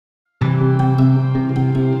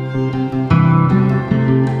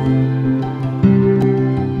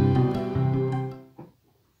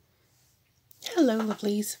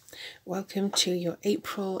Aries, welcome to your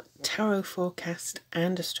April tarot forecast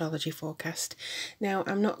and astrology forecast. Now,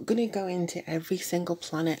 I'm not going to go into every single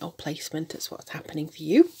planet or placement that's what's happening for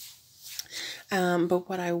you, but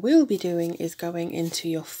what I will be doing is going into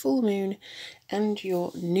your full moon and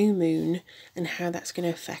your new moon and how that's going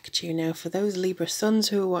to affect you. Now, for those Libra suns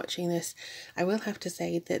who are watching this, I will have to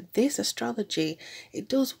say that this astrology, it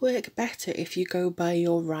does work better if you go by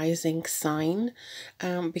your rising sign,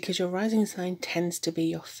 because your rising sign tends to be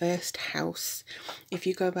your first house. If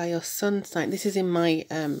you go by your sun sign, this is in my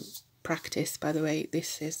practice, by the way,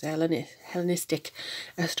 this is Hellenistic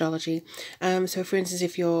astrology. So for instance,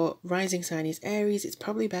 if your rising sign is Aries, it's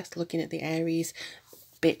probably best looking at the Aries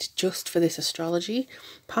bit just for this astrology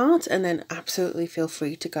part, and then absolutely feel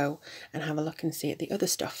free to go and have a look and see at the other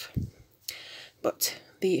stuff. But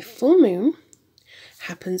the full moon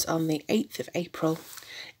happens on the 8th of April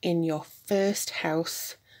in your first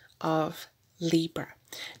house of Libra.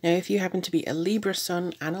 Now, if you happen to be a Libra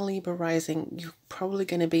sun and a Libra rising, you're probably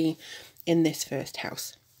going to be in this first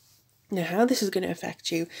house. Now, how this is going to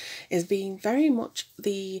affect you is being very much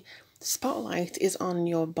the spotlight is on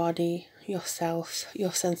your body, yourself,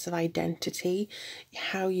 your sense of identity,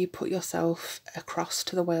 how you put yourself across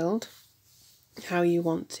to the world, how you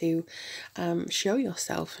want to show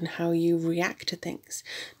yourself and how you react to things.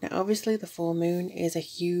 Now, obviously, the full moon is a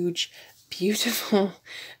huge, beautiful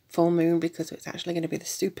full moon because it's actually going to be the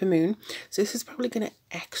super moon. So this is probably going to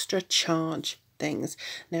extra charge things.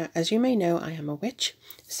 Now, as you may know, I am a witch,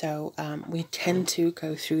 so we tend to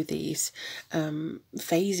go through these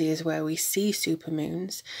phases where we see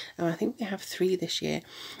supermoons, and I think we have 3 this year,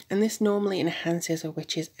 and this normally enhances a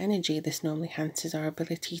witch's energy. This normally enhances our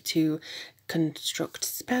ability to construct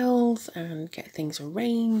spells and get things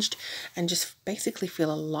arranged and just basically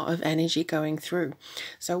feel a lot of energy going through.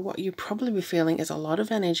 So what you probably be feeling is a lot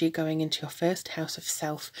of energy going into your first house of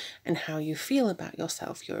self and how you feel about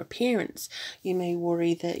yourself, your appearance. You may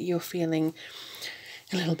worry that you're feeling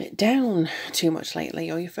a little bit down too much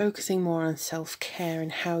lately, or you're focusing more on self-care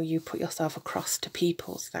and how you put yourself across to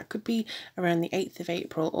people. So that could be around the 8th of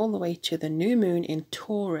April all the way to the new moon in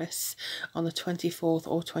Taurus on the 24th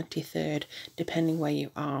or 23rd, depending where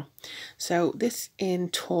you are. So this in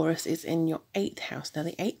Taurus is in your 8th house. Now,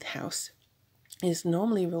 the 8th house is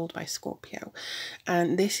normally ruled by Scorpio,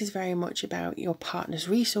 and this is very much about your partner's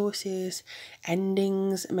resources,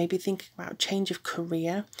 endings, maybe thinking about change of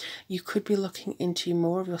career. You could be looking into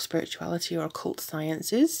more of your spirituality or occult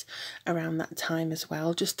sciences around that time as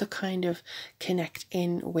well, just to kind of connect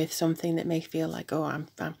in with something that may feel like, oh, I'm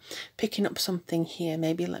picking up something here,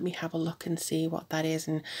 maybe let me have a look and see what that is,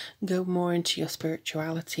 and go more into your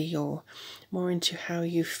spirituality or more into how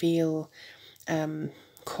you feel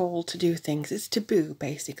called to do things. It's taboo,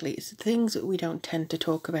 basically. It's things that we don't tend to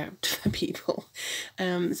talk about to people.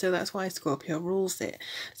 So that's why Scorpio rules it.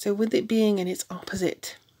 So with it being in its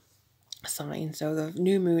opposite sign, so the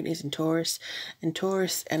new moon is in Taurus, and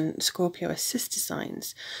Taurus and Scorpio are sister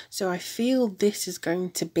signs. So I feel this is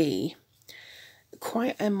going to be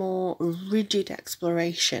quite a more rigid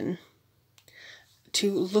exploration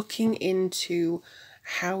to looking into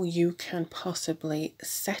how you can possibly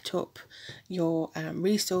set up your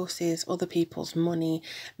resources, other people's money.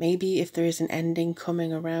 Maybe if there is an ending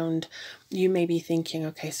coming around, you may be thinking,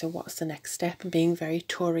 okay, so what's the next step? And being very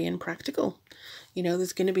Taurian practical. You know,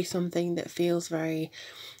 there's going to be something that feels very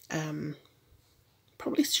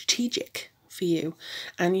probably strategic for you,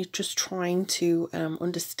 and you're just trying to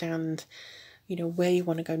understand, you know, where you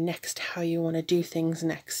want to go next, how you want to do things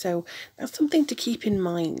next. So that's something to keep in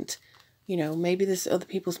mind. You know, maybe there's other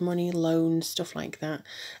people's money, loans, stuff like that,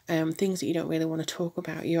 things that you don't really want to talk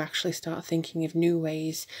about. You actually start thinking of new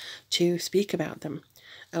ways to speak about them,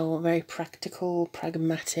 or very practical,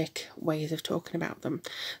 pragmatic ways of talking about them.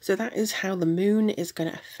 So that is how the moon is going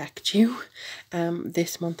to affect you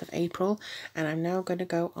this month of April. And I'm now going to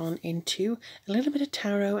go on into a little bit of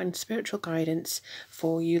tarot and spiritual guidance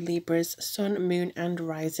for you Libras, sun, moon and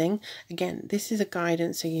rising. Again, this is a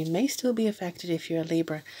guidance, so you may still be affected if you're a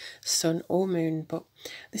Libra, sun or moon, but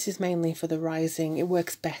this is mainly for the rising. It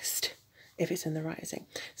works best if it's in the rising.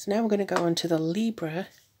 So now we're going to go on to the Libra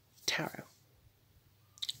tarot.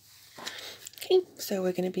 Okay, so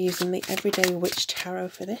we're going to be using the Everyday Witch Tarot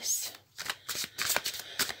for this.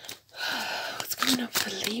 What's coming up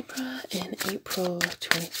for Libra in April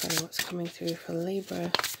 2020? What's coming through for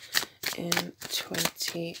Libra in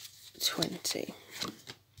 2020?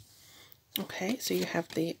 Okay, so you have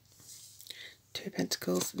the 2 of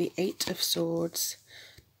Pentacles, the 8 of Swords,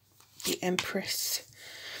 the Empress,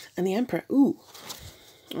 and the Emperor. Ooh,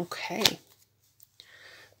 okay.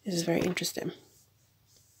 This is very interesting.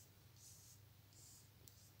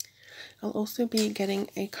 I'll also be getting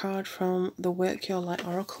a card from the Work Your Light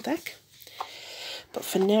Oracle deck. But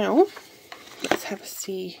for now, let's have a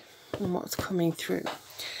see on what's coming through.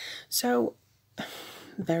 So,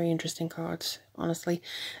 very interesting cards, honestly.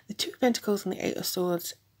 The Two of Pentacles and the Eight of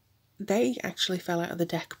Swords, they actually fell out of the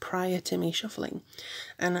deck prior to me shuffling.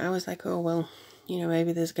 And I was like, oh, well, you know,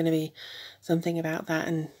 maybe there's going to be something about that.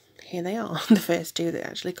 And here they are, the first two that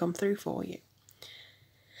actually come through for you.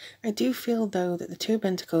 I do feel, though, that the Two of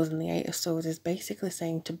Pentacles and the Eight of Swords is basically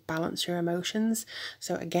saying to balance your emotions.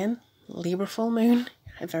 So again, Libra full moon,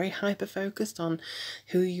 very hyper focused on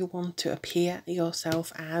who you want to appear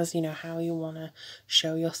yourself as, you know, how you want to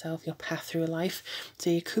show yourself, your path through life. So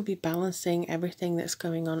you could be balancing everything that's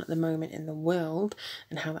going on at the moment in the world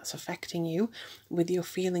and how that's affecting you with your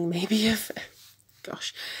feeling maybe of,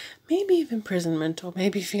 gosh, maybe of imprisonment, or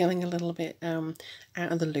maybe feeling a little bit out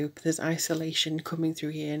of the loop. There's isolation coming through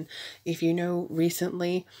here, and if you know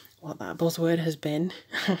recently what that buzzword has been,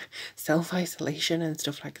 self-isolation and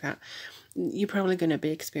stuff like that, you're probably going to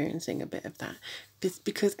be experiencing a bit of that. It's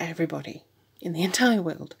because everybody in the entire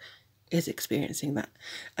world is experiencing that.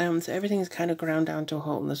 So everything is kind of ground down to a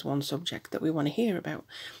halt, and there's one subject that we want to hear about.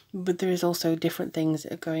 But there is also different things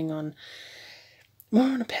that are going on more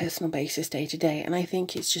on a personal basis day to day. And I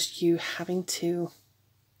think it's just you having to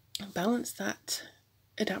balance that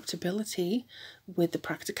adaptability with the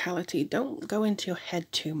practicality. Don't go into your head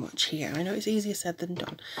too much here. I know it's easier said than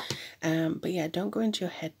done, but yeah, don't go into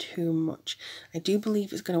your head too much. I do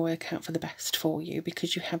believe it's going to work out for the best for you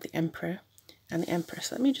because you have the Emperor and the Empress.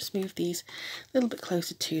 Let me just move these a little bit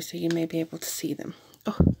closer to so you may be able to see them.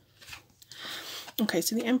 Oh, okay,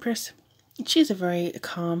 so the Empress, she's a very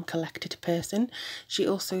calm, collected person. She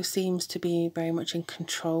also seems to be very much in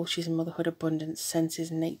control. She's motherhood, abundance, senses,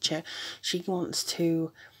 nature. She wants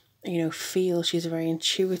to, you know, feel. She's a very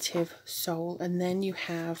intuitive soul. And then you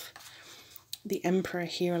have the Emperor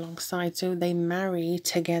here alongside. So they marry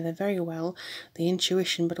together very well, the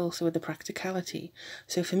intuition, but also with the practicality.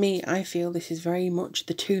 So for me, I feel this is very much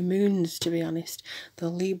the two moons, to be honest, the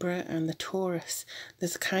Libra and the Taurus.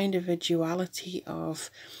 There's kind of a duality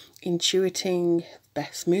of intuiting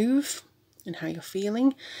best move and how you're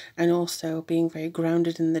feeling, and also being very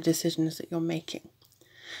grounded in the decisions that you're making.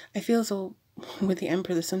 I feel so with the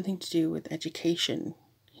Emperor there's something to do with education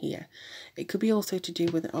here. It could be also to do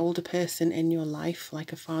with an older person in your life,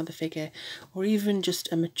 like a father figure, or even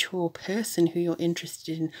just a mature person who you're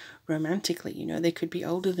interested in romantically. You know, they could be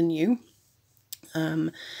older than you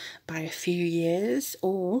by a few years,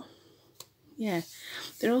 or yeah,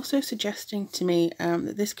 they're also suggesting to me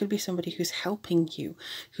that this could be somebody who's helping you,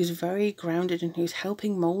 who's very grounded and who's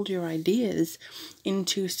helping mold your ideas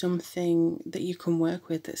into something that you can work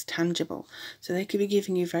with that's tangible. So they could be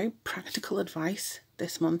giving you very practical advice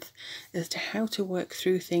this month as to how to work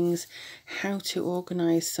through things, how to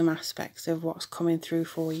organise some aspects of what's coming through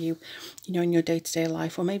for you, you know, in your day-to-day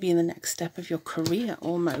life, or maybe in the next step of your career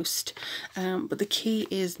almost. But the key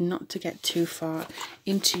is not to get too far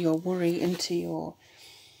into your worry, into your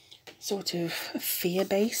sort of fear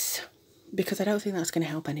base, because I don't think that's going to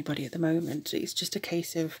help anybody at the moment. It's just a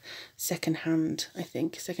case of secondhand, I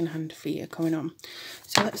think, secondhand fear coming on.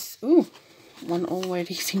 So let's, ooh, one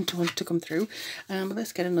already seemed to want to come through. But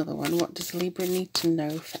let's get another one. What does Libra need to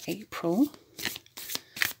know for April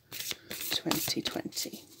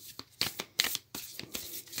 2020?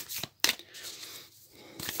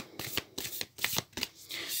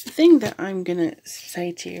 The thing that I'm going to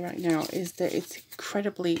say to you right now is that it's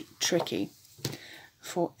incredibly tricky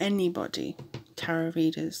for anybody, tarot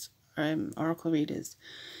readers, oracle readers,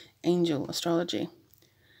 angel astrology,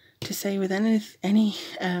 to say with any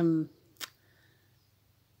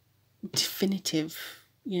definitive,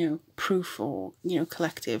 you know, proof or, you know,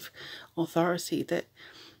 collective authority that,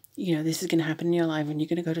 you know, this is going to happen in your life and you're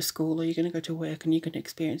going to go to school or you're going to go to work and you're going to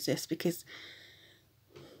experience this, because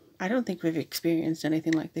I don't think we've experienced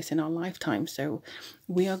anything like this in our lifetime. So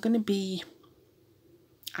we are going to be,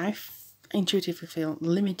 I intuitively feel,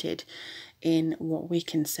 limited in what we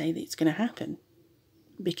can say that it's going to happen,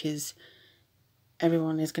 because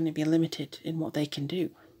everyone is going to be limited in what they can do.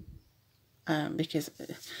 Because,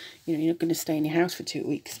 you know, you're not going to stay in your house for 2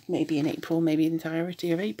 weeks, maybe in April, maybe the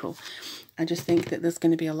entirety of April. I just think that there's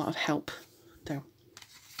going to be a lot of help, though.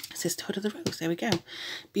 Sisterhood of the Rose, there we go.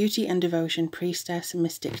 Beauty and devotion, priestess,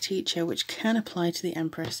 mystic, teacher, which can apply to the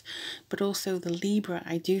Empress, but also the Libra.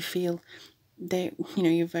 I do feel that, you know,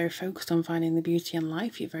 you're very focused on finding the beauty in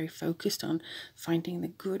life. You're very focused on finding the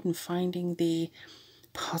good and finding the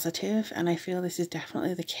positive, and I feel this is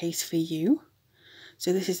definitely the case for you.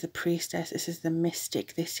 So this is the priestess, this is the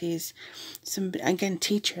mystic, this is some, again,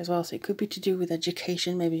 teacher as well. So it could be to do with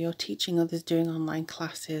education. Maybe you're teaching others, doing online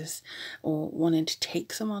classes, or wanting to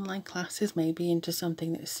take some online classes, maybe into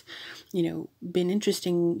something that's, you know, been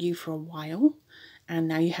interesting you for a while, and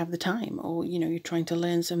now you have the time, or, you know, you're trying to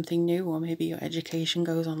learn something new, or maybe your education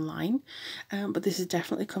goes online. But this is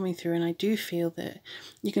definitely coming through, and I do feel that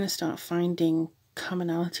you're going to start finding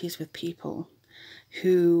commonalities with people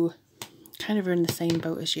who kind of are in the same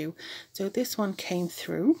boat as you. So this one came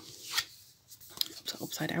through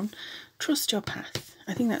upside down. Trust your path.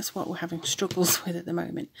 I think that's what we're having struggles with at the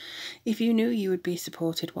moment. If you knew you would be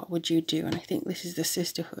supported, what would you do? And I think this is the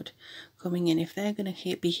sisterhood coming in. If they're going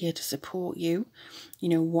to be here to support you, you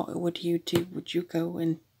know, what would you do? Would you go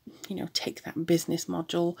and, you know, take that business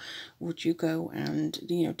module? Would you go and,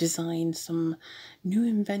 you know, design some new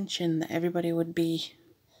invention that everybody would be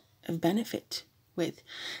of benefit with?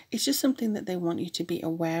 It's just something that they want you to be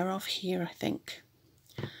aware of here, I think.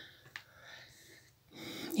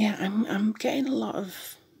 Yeah, I'm getting a lot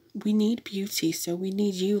of, we need beauty, so we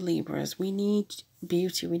need you, Libras. We need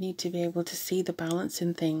beauty. We need to be able to see the balance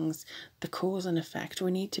in things, the cause and effect.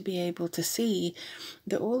 We need to be able to see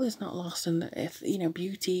that all is not lost, and that, if, you know,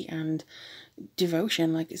 beauty and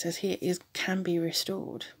devotion, like it says here, can be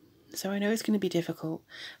restored. So I know it's going to be difficult,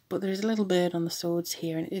 but there's a little bird on the swords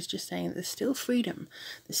here, and it is just saying that there's still freedom.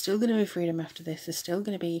 There's still going to be freedom after this. There's still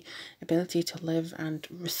going to be ability to live and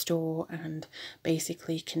restore and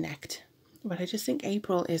basically connect. But I just think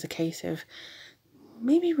April is a case of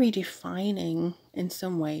maybe redefining in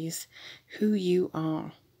some ways who you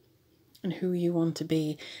are and who you want to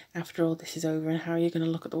be after all this is over, and how you're going to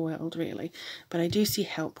look at the world, really. But I do see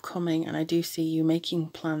help coming, and I do see you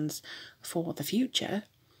making plans for the future.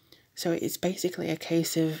 So it's basically a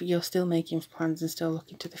case of you're still making plans and still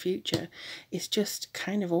looking to the future. It's just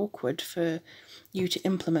kind of awkward for you to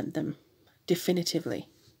implement them definitively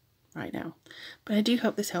right now. But I do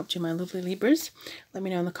hope this helped you, my lovely Libras. Let me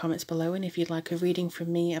know in the comments below, and if you'd like a reading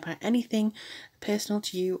from me about anything personal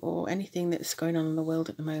to you or anything that's going on in the world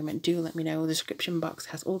at the moment, do let me know. The description box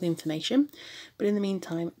has all the information. But in the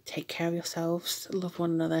meantime, take care of yourselves, love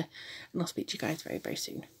one another, and I'll speak to you guys very, very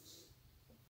soon.